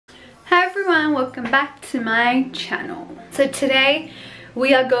welcome back to my channel. So today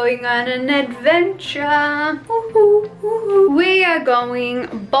we are going on an adventure. We are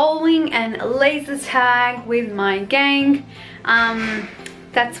going bowling and laser tag with my gang.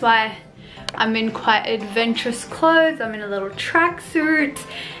 That's why I'm in quite adventurous clothes. I'm in a little tracksuit,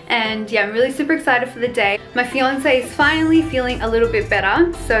 and yeah, I'm really super excited for the day. My fiance is finally feeling a little bit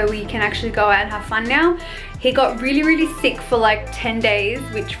better, so we can actually go out and have fun now. He got really sick for like 10 days,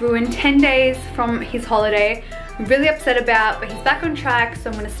 which ruined 10 days from his holiday. I'm really upset about, but he's back on track,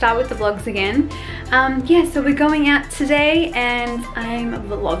 so I'm gonna start with the vlogs again. Yeah, so we're going out today and I'm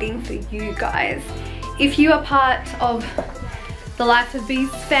vlogging for you guys. If you are part of the Life of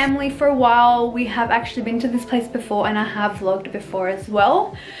Bees family for a while, we have actually been to this place before and I have vlogged before as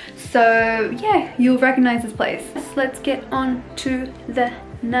well. So yeah, you'll recognize this place. Let's get on to the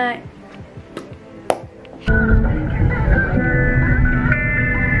night.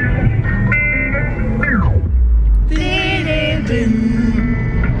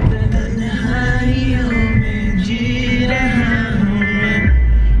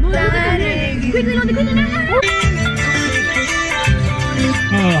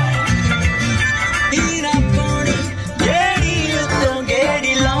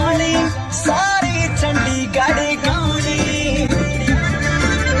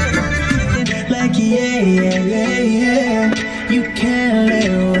 You can't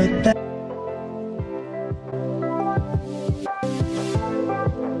live with that.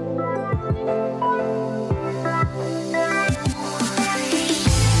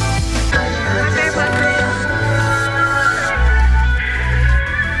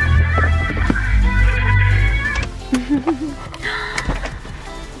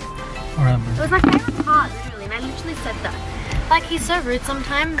 It was my favorite part, literally, and I literally said that. Like, he's so rude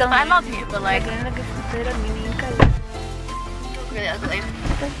sometimes, but I love you, but like, really ugly.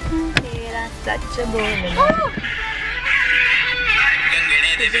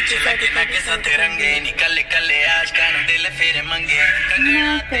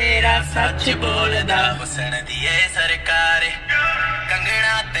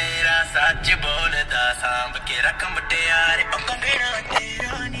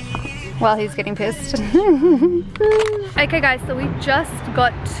 While he's getting pissed. Okay guys, so we just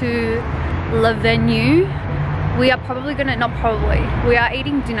got to La Venue. We are probably gonna, not probably, we are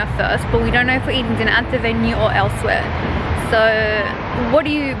eating dinner first, but we don't know if we're eating dinner at the venue or elsewhere. So what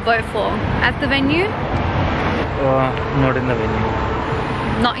do you vote for? At the venue? Not in the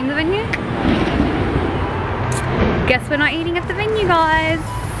venue. Not in the venue? Guess we're not eating at the venue, guys.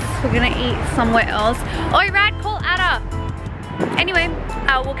 We're gonna eat somewhere else. Oh, Rad, call Ada. Anyway,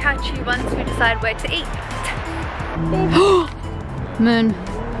 we'll catch you once we decide where to eat. Moon.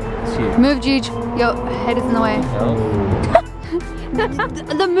 Move, Juge. Your head is in the way.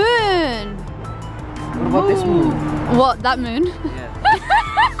 The moon! What about this moon? What, that moon? Yeah.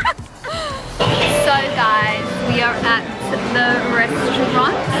 So guys, we are at the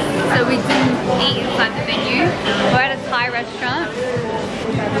restaurant. So we didn't eat inside the venue. We're at a Thai restaurant.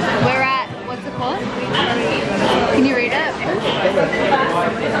 We're at, what's it called? Can you read it?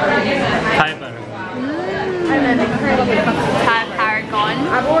 Thai Paragon. Thai Paragon.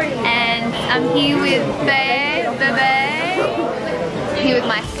 And I'm here with Bebe. Here with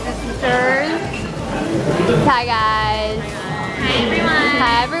my sisters. Hi guys.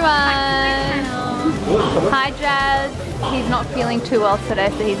 Hi everyone. Hi Jazz. He's not feeling too well today,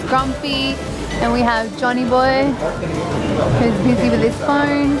 so he's grumpy. And we have Johnny Boy, who's busy with his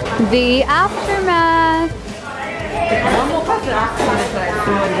phone. The aftermath.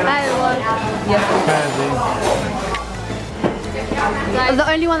 I was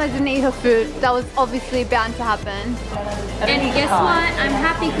the only one that didn't eat her food. That was obviously bound to happen. and guess what? I'm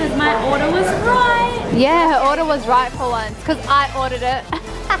happy because my order was right. Yeah, her order was right for once, because I ordered it.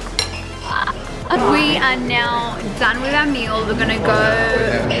 We are now done with our meal. We're gonna go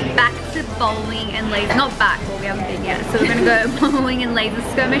back to bowling and laser. Not back, well we haven't been yet. So we're gonna go bowling and laser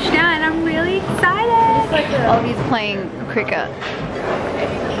skirmish now, and I'm really excited. Oh, he's playing cricket.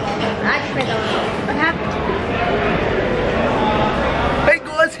 Hey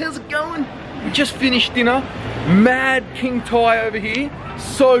guys, how's it going? We just finished dinner. Mad King Thai over here.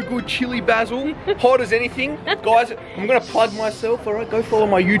 So good chili basil. Hot as anything. Guys, I'm gonna plug myself, alright? Go follow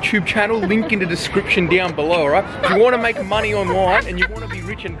my YouTube channel. Link in the description down below, alright? If you wanna make money online and you wanna be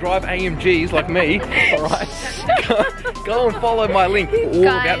rich and drive AMGs like me, alright? Go and follow my link for all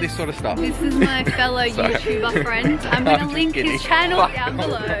about this sort of stuff. This is my fellow YouTuber friend. I'm gonna link his channel down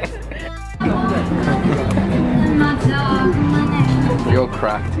below. You're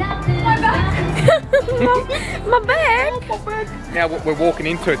cracked. My back. Now what we're walking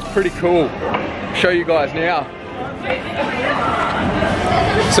into, it's pretty cool. Show you guys now.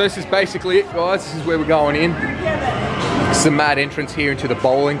 So this is basically it, guys. This is where we're going in. It's a mad entrance here into the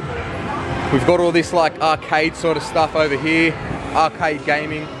bowling. We've got all this like arcade sort of stuff over here. Arcade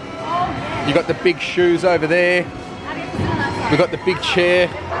gaming. You got the big shoes over there. We got the big chair.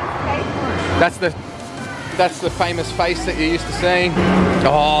 That's the famous face that you're used to seeing.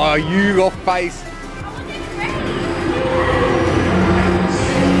 Oh, your face.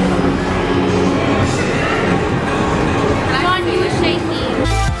 John, you were shaky.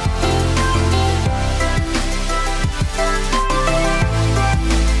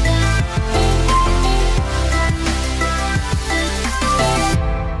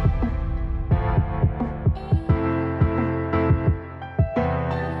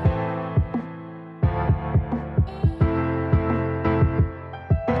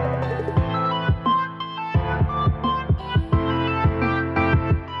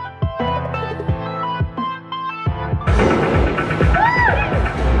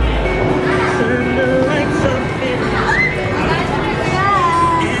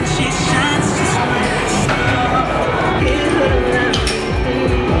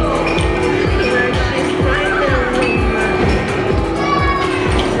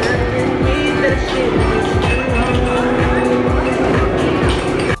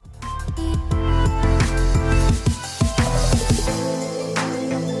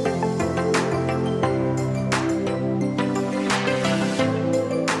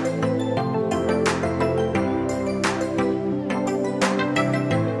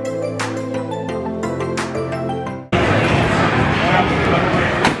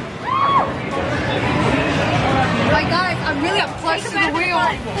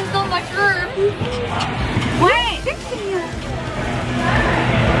 There's not much room. Wait! Okay,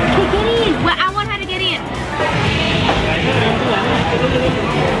 get in. Well, I want her to get in.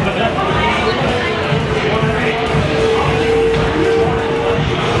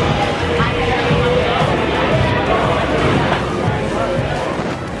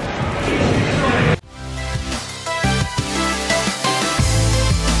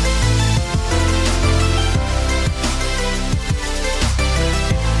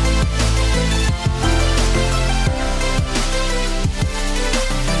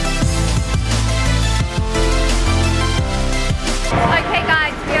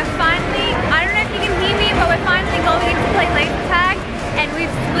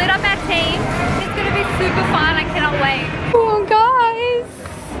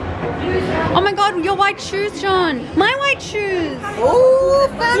 Oh my god, your white shoes, John. My white shoes. Oh,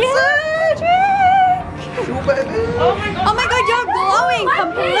 fancy. Yeah, Sure, baby. oh my god, you're glowing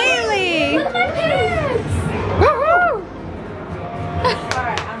completely. Look at my pants. Woohoo.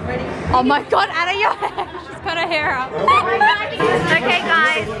 Alright, I'm ready. Oh my god, out of your hair. She's got her hair up. Okay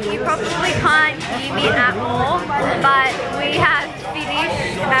guys, you probably can't hear me at all, but we have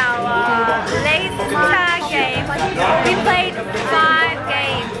finished our laser tag game. We played 5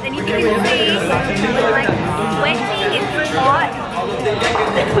 games, and if you can see, we're like sweating, it's hot.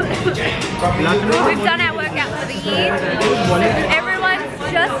 We've done our workout for the year. Everyone's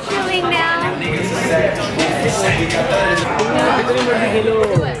just chilling now.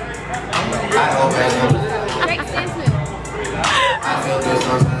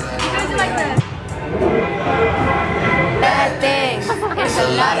 Bad things. It's a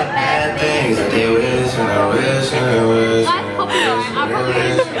lot of bad things. They wish and I wish and I wish.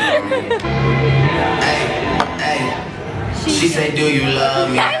 Hey, she say, do you love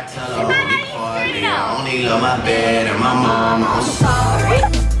me? I tell her, only partly. I only love my bed and my mom. I'm sorry.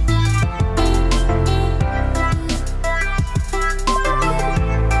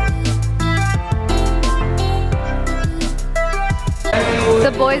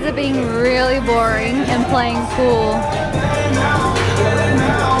 The boys are being really boring and playing pool.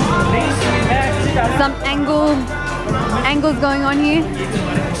 Some angles going on here.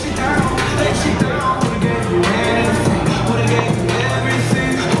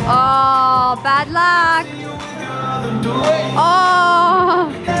 Oh, bad luck. Oh.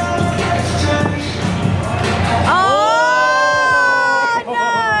 Oh no.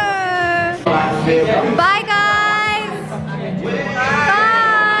 Bye guys.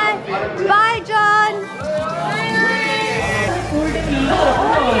 Bye. Bye John.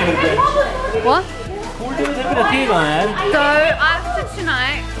 What? So after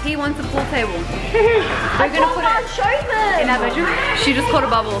tonight, he wants a pool table. We're gonna put it in our bedroom. She just caught a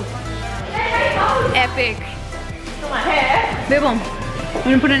bubble. Epic. Bibble. Want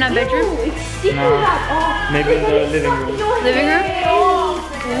to put it in our bedroom? No, maybe in the living room. Living room?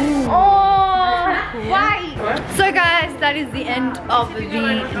 Wait. So guys, that is the end of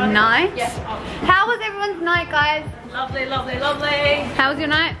the night. How was everyone's night, guys? Lovely, lovely, lovely. How was your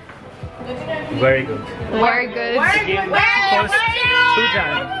night? Very good. Very good. First 2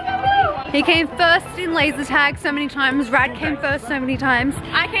 times. He came first in laser tag so many times. Rad came first so many times.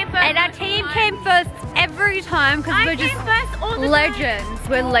 I came first. And our team came first every time because we're just first all the legends.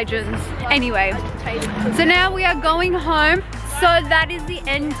 We're legends. Anyway, so now we are going home. So that is the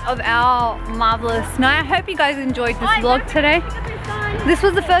end of our marvelous night. I hope you guys enjoyed this vlog today. This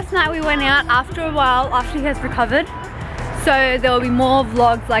was the first night we went out after a while, after he has recovered. So there will be more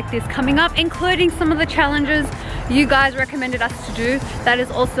vlogs like this coming up, including some of the challenges you guys recommended us to do. That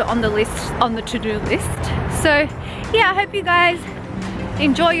is also on the list, on the to-do list. So yeah, I hope you guys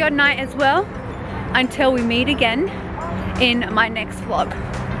enjoy your night as well until we meet again in my next vlog.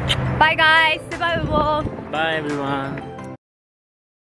 Bye guys. Say bye, everyone. Bye everyone.